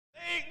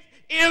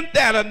in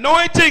that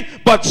anointing,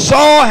 but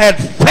Saul had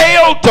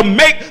failed to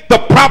make the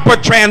proper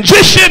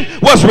transition,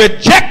 was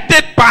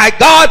rejected by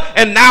God,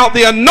 and now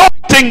the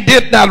anointing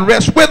did not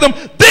rest with him.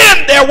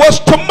 Then there was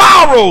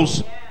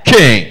tomorrow's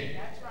king,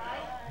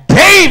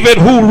 David,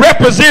 who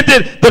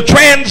represented the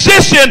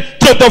transition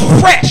to the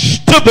fresh,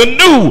 to the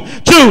new,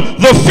 to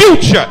the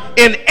future.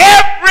 In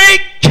every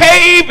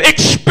cave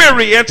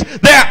experience,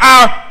 there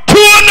are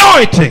two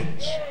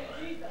anointings.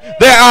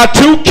 There are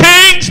two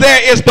kings.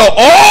 There is the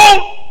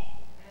old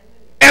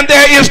and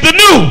there is the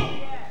new.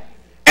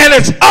 And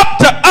it's up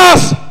to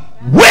us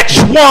which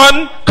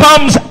one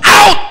comes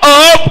out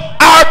of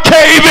our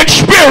cave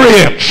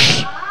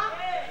experience.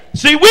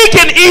 See, we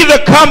can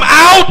either come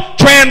out,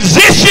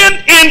 transition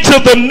into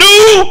the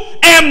new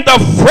and the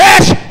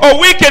fresh,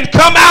 or we can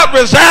come out,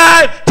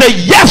 reside to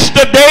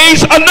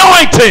yesterday's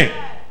anointing.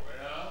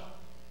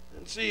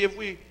 And see, if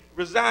we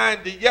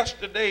resign to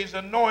yesterday's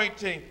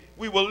anointing,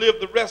 we will live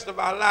the rest of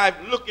our life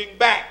looking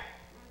back.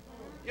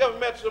 You ever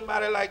met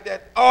somebody like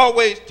that,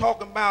 always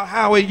talking about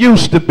how it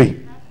used to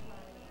be?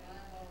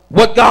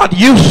 What God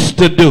used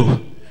to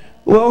do.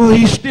 Well,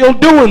 he's still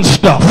doing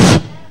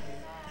stuff.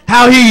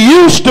 How he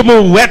used to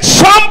move. At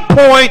some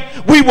point,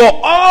 we will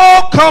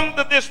all come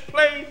to this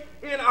place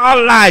in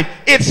our life.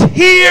 It's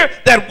here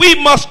that we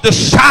must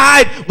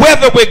decide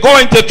whether we're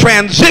going to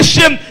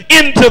transition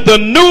into the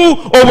new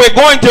or we're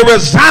going to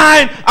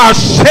resign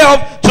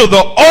ourselves to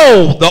the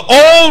old. The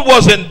old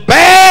wasn't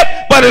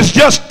bad, but it's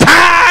just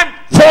time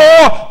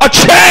for a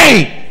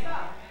change.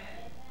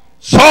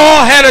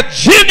 Saul had a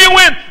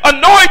genuine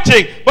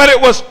anointing, but it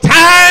was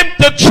time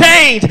to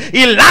change.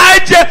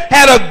 Elijah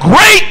had a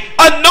great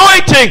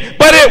anointing,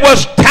 but it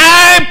was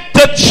time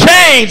to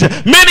change.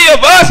 Many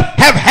of us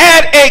have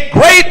had a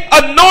great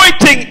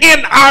anointing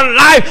in our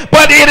life,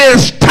 but it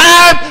is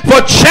time for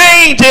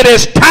change. It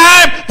is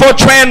time for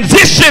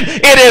transition.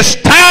 It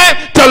is time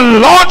to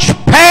launch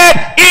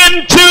pad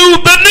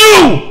into the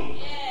new.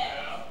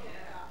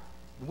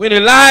 When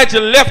Elijah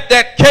left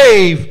that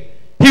cave,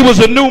 he was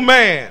a new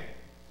man.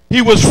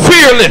 He was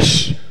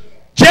fearless.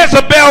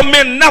 Jezebel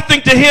meant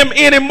nothing to him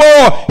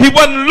anymore. He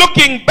wasn't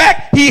looking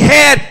back. He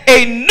had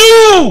a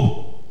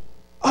new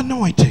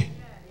anointing.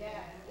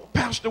 Well,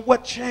 Pastor,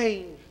 what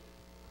changed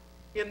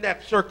in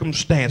that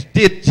circumstance?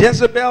 Did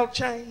Jezebel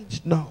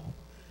change? No.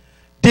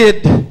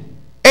 Did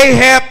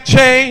Ahab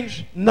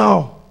change?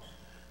 No.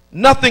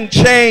 Nothing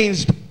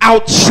changed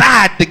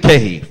outside the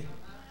cave.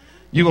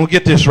 You're going to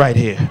get this right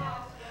here.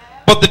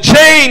 But the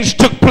change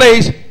took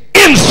place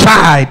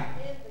inside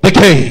the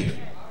cave.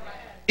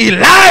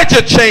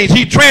 Elijah changed.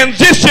 He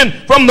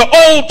transitioned from the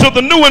old to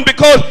the new, and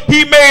because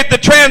he made the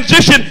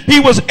transition, he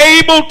was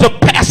able to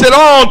pass it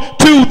on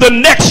to the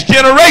next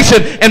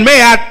generation. And may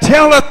I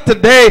tell us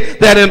today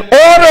that in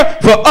order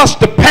for us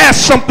to pass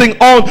something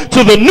on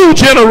to the new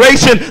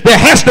generation, there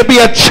has to be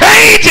a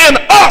change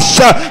in us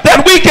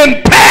that we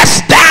can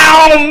pass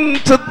down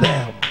to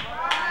them.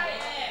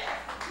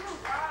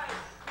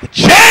 The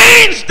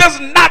change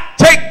does not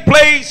take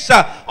place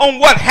on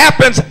what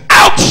happens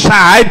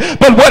outside,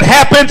 but what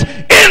happens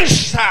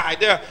inside.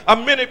 There are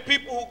many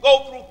people who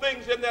go through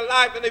things in their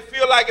life and they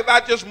feel like if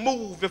I just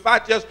move, if I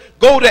just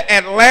go to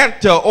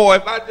Atlanta, or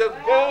if I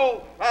just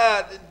go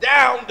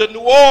down to New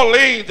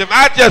Orleans, if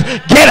I just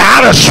get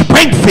out of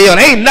Springfield,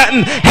 ain't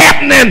nothing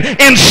happening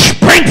in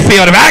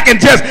Springfield. If I can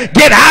just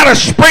get out of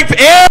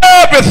Springfield,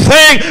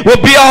 everything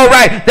will be all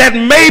right. That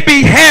may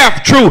be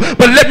half true,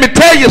 but let me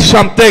tell you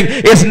something.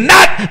 It's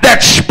not that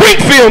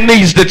Springfield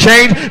needs to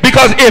change,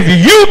 because if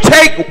you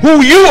take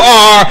who you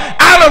are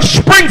out of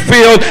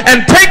Springfield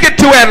and take it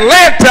to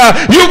Atlanta,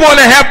 you're going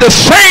to have the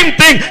same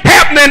thing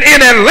happening in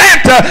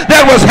Atlanta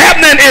that was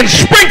happening in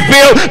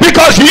Springfield,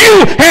 because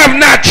you have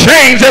not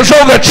changed. And so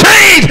the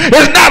change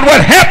is not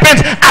what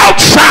happens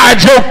outside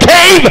your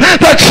cave.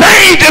 The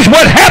change is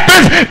what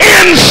happens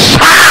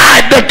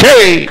inside the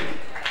cave.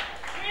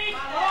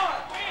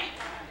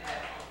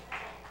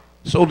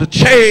 So the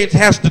change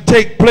has to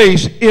take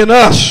place in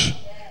us.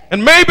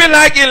 And maybe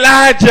like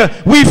Elijah,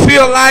 we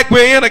feel like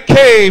we're in a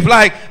cave,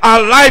 like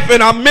our life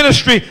and our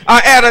ministry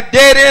are at a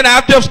dead end.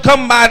 I've just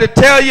come by to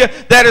tell you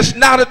that it's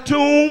not a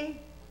tomb,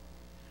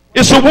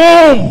 it's a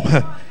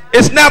womb.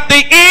 It's not the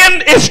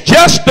end, it's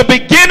just the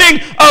beginning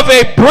of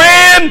a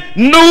brand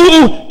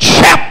new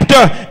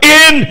chapter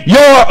in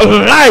your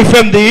life.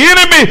 And the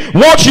enemy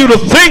wants you to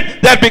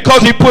think that because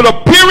he put a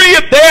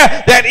period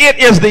there, that it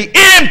is the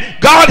end.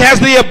 God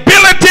has the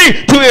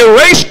ability to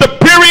erase the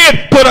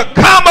period, put a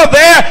comma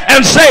there,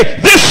 and say,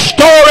 this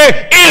story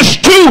is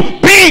to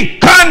be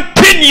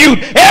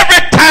continued.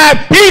 Every time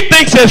he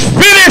thinks it's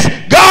finished,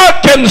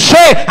 God can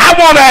say, I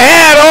want to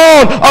add on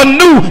a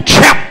new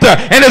chapter.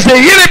 And is there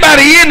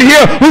anybody in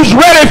here who's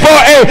ready for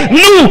a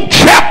new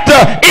chapter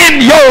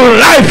in your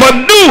life,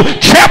 a new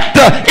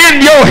chapter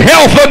in your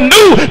health, a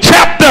new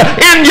chapter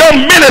in your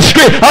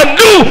ministry, a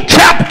new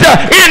chapter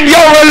in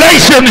your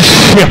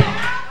relationship?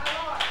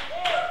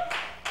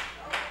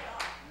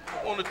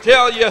 I want to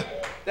tell you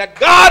that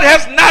God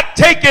has not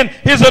taken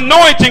his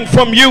anointing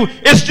from you.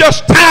 It's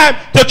just time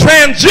to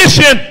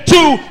transition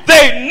to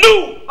the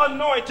new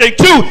anointing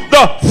to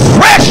the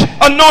fresh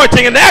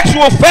anointing. In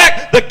actual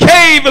fact, the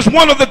cave is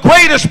one of the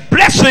greatest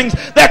blessings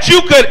that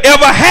you could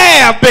ever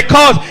have,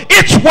 because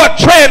it's what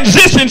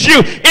transitions you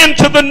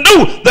into the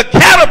new. The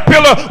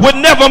caterpillar would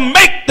never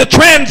make the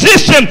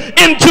transition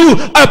into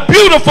a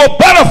beautiful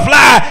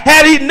butterfly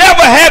had he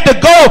never had to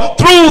go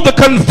through the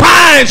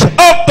confines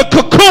of the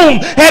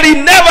cocoon. Had he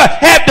never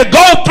had to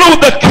go through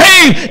the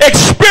cave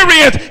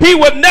experience, he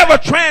would never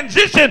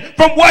transition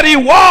from what he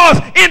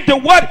was into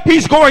what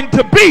he's going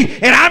to be.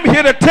 And I'm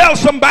here to tell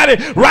somebody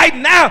right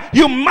now,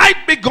 you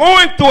might be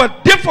going through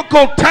a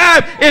difficult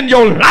time in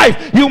your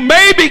life. You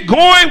may be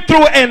going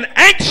through an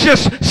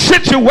anxious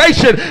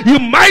situation. You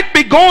might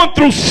be going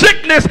through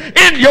sickness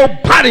in your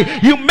body.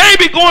 You may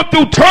be going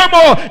through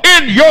turmoil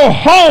in your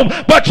home,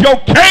 but your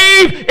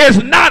cave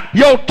is not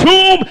your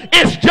tomb.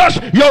 It's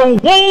just your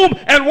womb.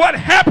 And what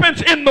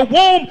happens in the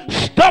womb,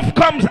 stuff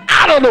comes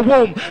out of the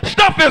womb.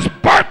 Stuff is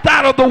birthed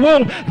out of the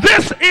womb.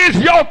 This is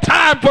your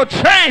time for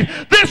change.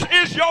 This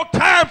is your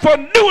time for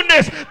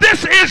newness.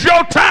 This is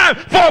your time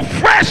for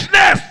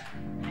freshness.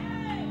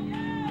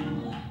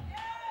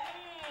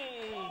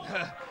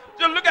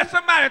 Just look at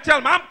somebody and tell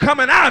them, I'm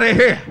coming out of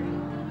here.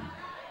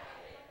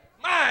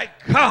 My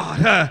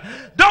God,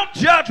 don't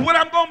judge what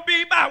I'm going to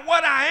be by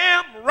what I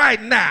am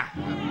right now.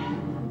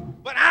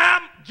 But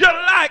I'm just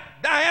like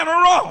Diana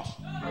Ross.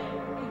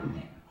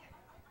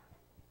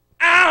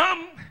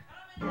 I'm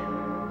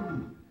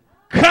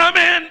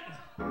coming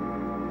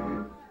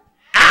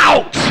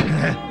out.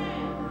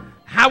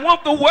 I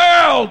want the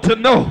world to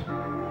know.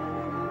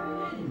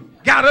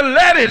 Gotta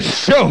let it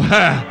show.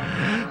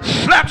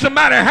 Slap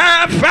somebody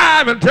high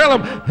five and tell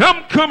them,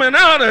 I'm coming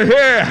out of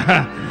here.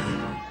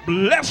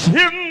 Bless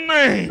his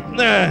name.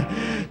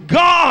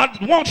 God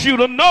wants you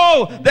to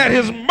know that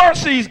his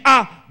mercies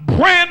are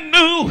brand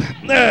new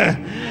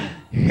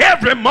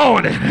every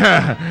morning.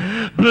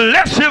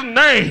 Bless his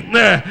name.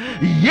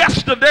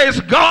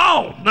 Yesterday's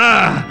gone.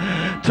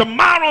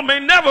 Tomorrow may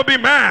never be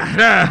mine.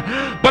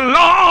 But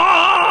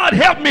Lord,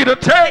 help me to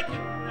take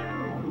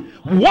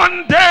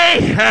one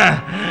day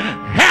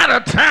at a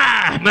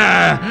time.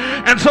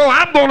 And so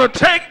I'm going to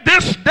take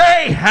this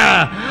day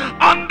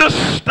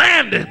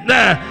understanding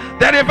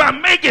that if I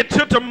make it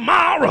to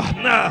tomorrow,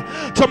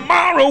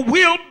 tomorrow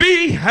will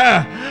be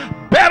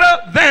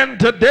better than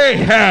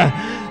today.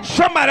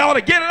 Somebody ought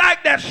to get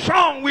like that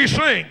song we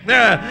sing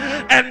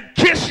and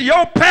kiss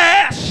your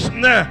past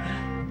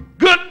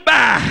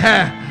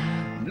goodbye.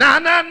 Na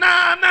na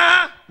na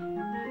na.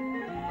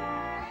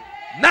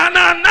 Na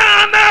na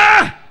na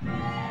na.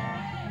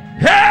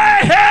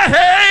 Hey, hey,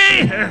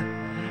 hey.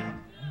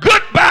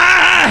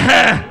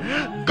 Goodbye.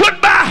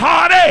 Goodbye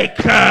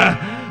heartache.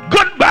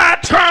 Goodbye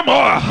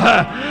turmoil.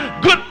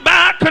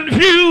 Goodbye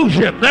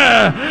confusion.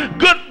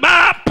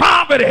 Goodbye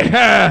poverty.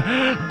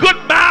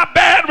 Goodbye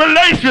bad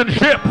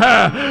relationship.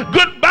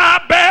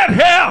 Goodbye bad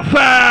health.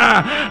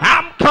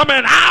 I'm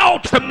coming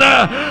out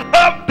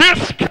of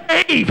this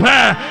cave.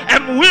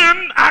 And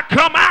when I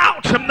come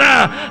out,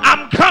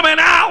 I'm coming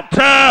out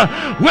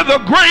with a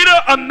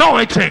greater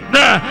anointing.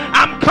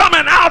 I'm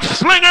coming out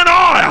slinging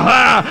oil.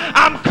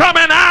 I'm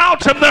coming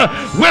out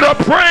with a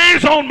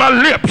praise on my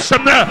lips.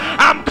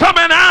 I'm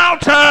coming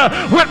out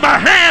with my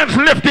hands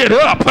lifted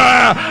up.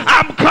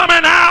 I'm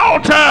coming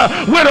out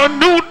with a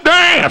new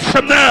dance.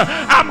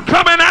 I'm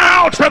coming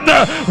out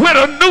with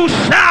a new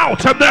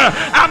shout.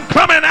 I'm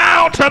coming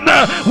out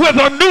with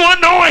a new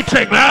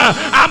anointing.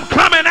 I'm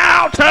coming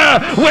out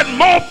with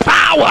more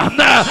power.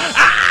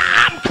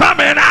 I'm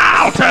coming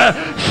out.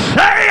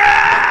 Say it.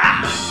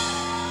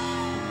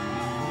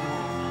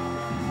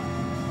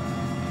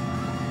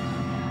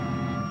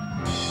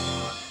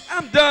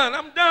 I'm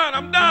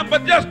done,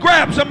 but just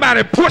grab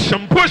somebody, push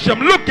them,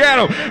 look at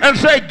them, and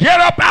say, get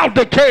up out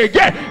the cave,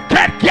 get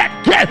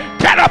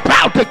up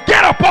out,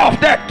 get up off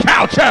that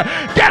couch,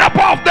 get up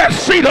off that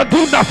seat or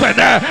do nothing.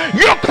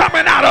 You're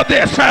coming out of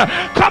this.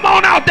 Come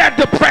on out that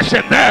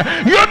depression.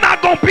 You're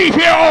not going to be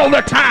here all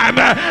the time.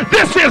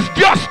 This is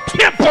just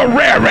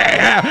temporary.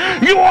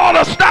 You ought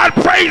to start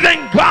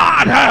praising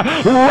God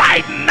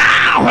right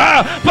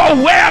now for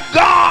where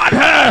God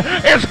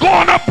is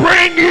going to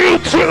bring you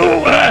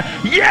to.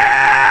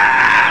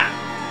 Yeah!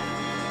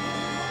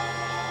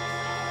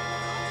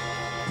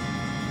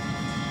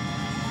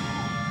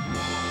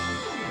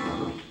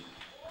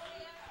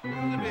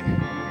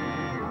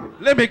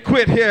 Let me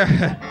quit here.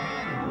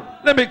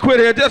 Let me quit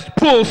here. Just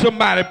pull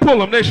somebody. Pull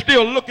them. They're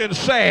still looking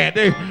sad.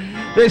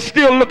 They're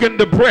still looking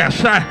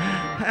depressed.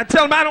 I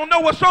tell them, I don't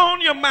know what's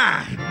on your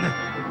mind.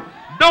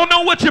 Don't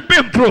know what you've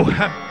been through.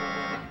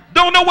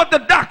 Don't know what the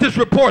doctor's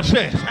report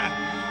says.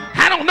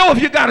 I don't know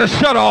if you got a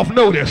shut-off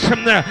notice.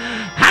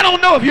 I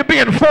don't know if you're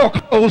being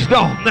foreclosed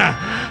on.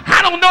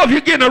 I don't know if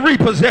you're getting a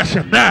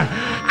repossession.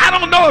 I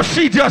don't know if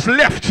she just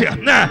left you.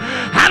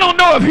 I don't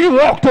know if you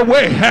walked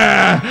away.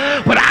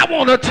 But I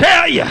want to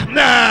tell you,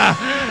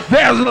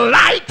 there's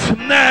light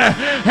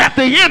at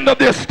the end of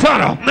this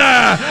tunnel.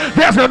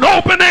 There's an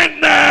opening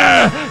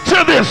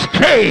into this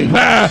cave,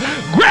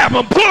 grab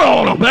them, pull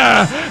on them,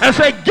 and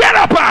say, get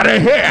up out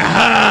of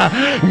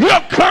here.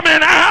 You're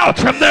coming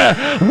out.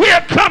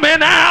 We're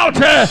coming out.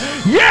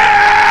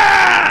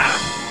 Yeah.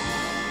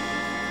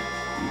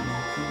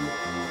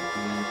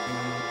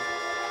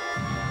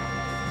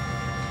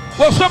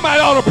 Well, somebody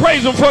ought to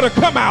praise him for the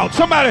come out.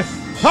 Somebody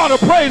ought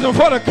to praise him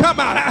for the come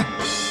out.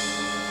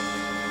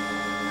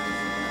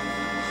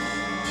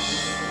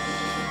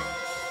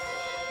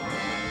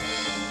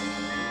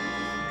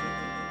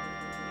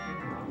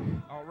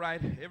 All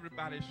right,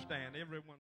 everybody stand. Everyone.